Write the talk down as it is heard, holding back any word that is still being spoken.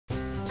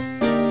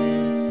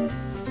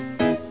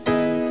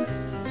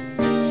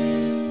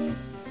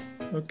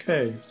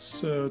Okay,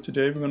 so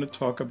today we're going to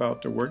talk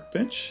about the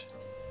Workbench.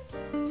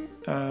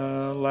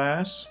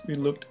 Last we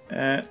looked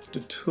at the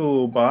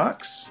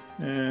Toolbox,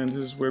 and this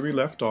is where we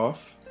left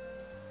off.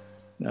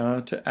 Now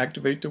to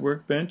activate the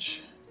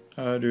Workbench,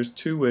 there's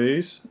two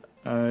ways.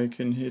 I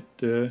can hit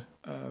the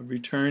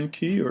return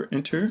key or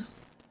enter,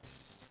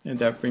 and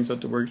that brings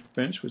up the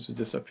Workbench, which is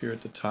this up here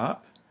at the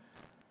top.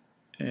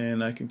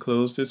 And I can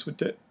close this with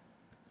that,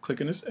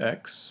 clicking this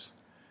X.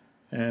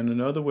 And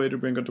another way to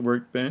bring up the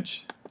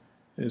Workbench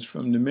is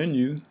from the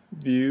menu,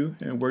 View,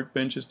 and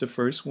Workbench is the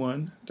first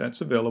one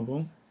that's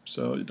available.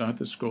 So you don't have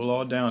to scroll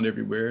all down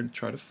everywhere to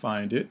try to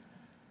find it.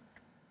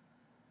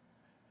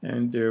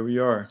 And there we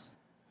are.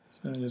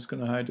 So I'm just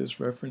going to hide this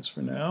reference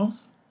for now.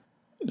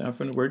 Now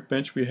from the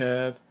Workbench we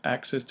have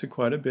access to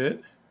quite a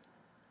bit.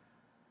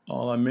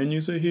 All our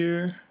menus are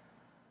here.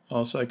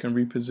 Also I can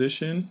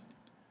reposition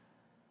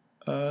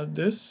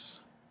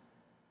this.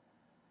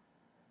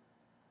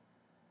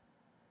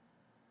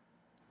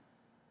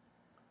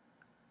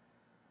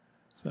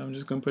 So I'm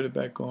just going to put it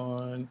back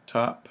on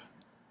top.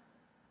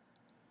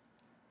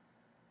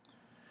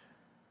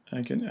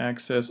 I can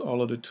access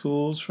all of the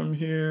tools from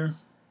here.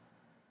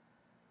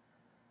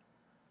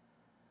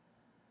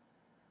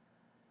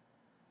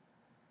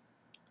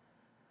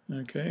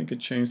 Okay, I can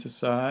change the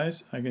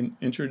size. I can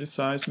enter the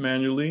size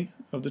manually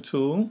of the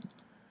tool.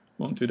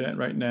 Won't do that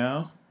right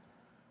now.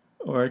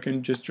 Or I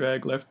can just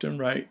drag left and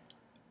right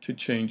to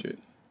change it.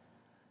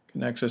 I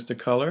can access the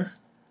color.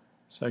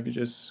 So I can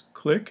just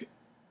click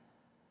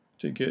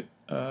to get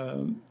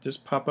this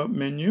pop-up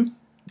menu,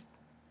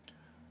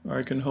 or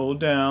I can hold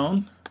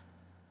down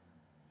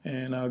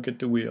and I'll get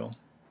the wheel.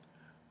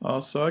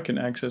 Also I can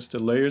access the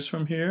layers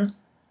from here.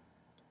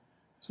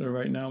 So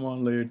right now I'm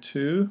on layer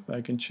 2,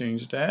 I can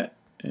change that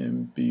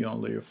and be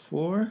on layer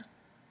 4.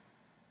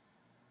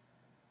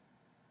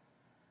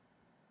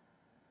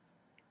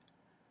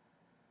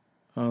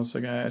 Also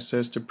I can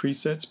access the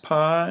presets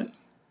pod,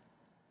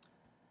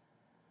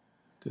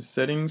 the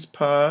settings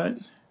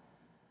pod,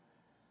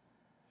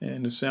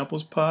 and the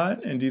samples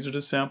pod, and these are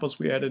the samples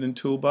we added in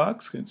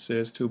Toolbox. It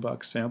says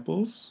Toolbox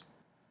samples.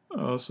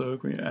 Also,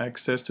 we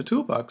access the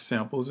Toolbox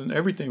samples, and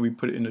everything we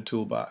put in the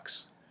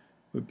Toolbox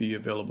would be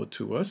available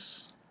to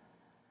us.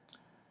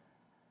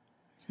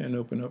 Can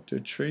open up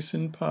the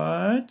tracing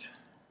pod.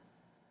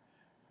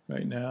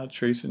 Right now,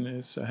 tracing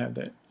is, I have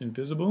that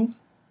invisible.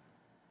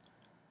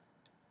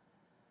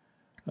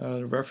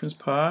 The reference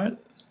pod,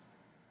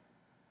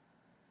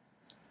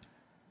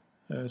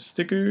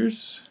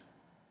 stickers,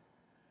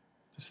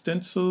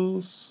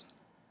 stencils,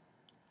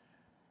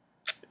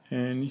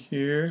 and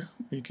here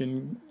we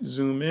can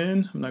zoom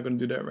in. I'm not going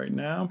to do that right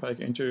now, but I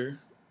can enter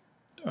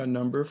a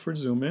number for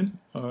zoom in,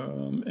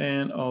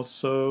 and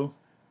also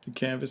the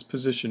canvas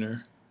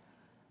positioner.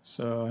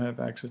 So I have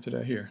access to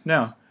that here.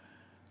 Now,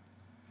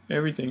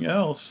 everything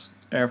else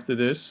after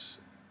this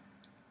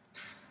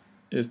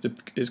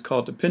is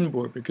called the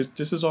pinboard, because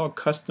this is all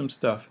custom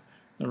stuff.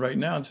 Now right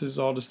now, this is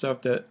all the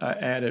stuff that I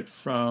added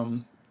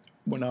from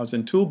when I was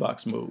in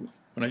Toolbox mode,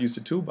 when I used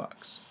the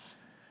Toolbox.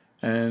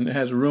 And it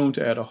has room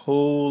to add a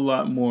whole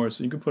lot more,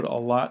 so you can put a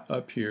lot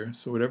up here.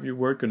 So whatever you're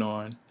working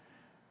on,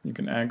 you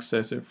can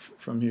access it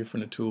from here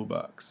from the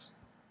Toolbox.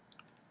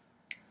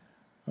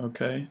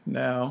 Okay,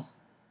 now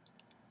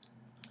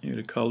here are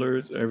the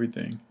colors,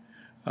 everything.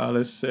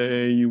 Let's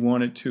say you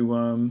wanted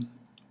to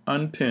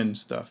unpin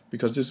stuff,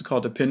 because this is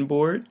called the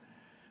pinboard.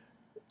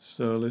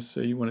 So let's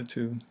say you wanted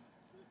to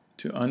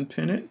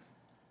unpin it.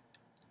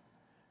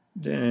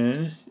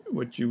 Then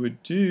what you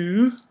would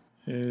do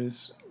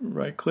is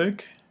right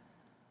click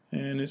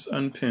and it's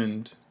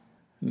unpinned.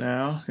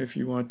 Now if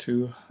you want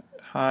to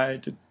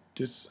hide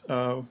this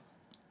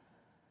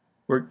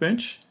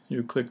Workbench,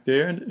 you click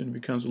there and it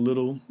becomes a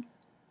little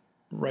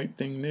right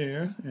thing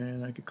there,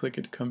 and I can click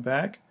it to come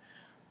back.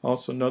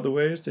 Also another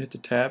way is to hit the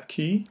tab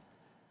key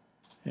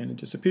and it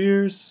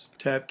disappears,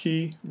 tab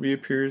key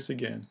reappears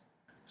again.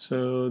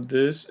 So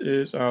this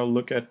is our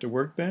look at the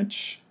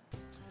Workbench.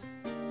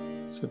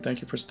 So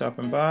thank you for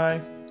stopping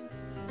by.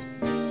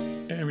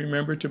 And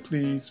remember to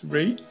please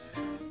rate,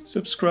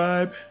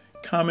 subscribe,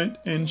 comment,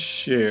 and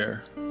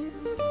share.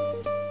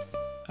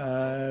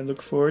 I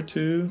look forward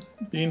to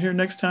being here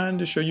next time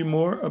to show you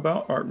more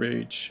about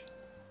ArtRage.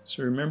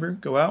 So remember,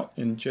 go out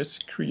and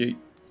just create.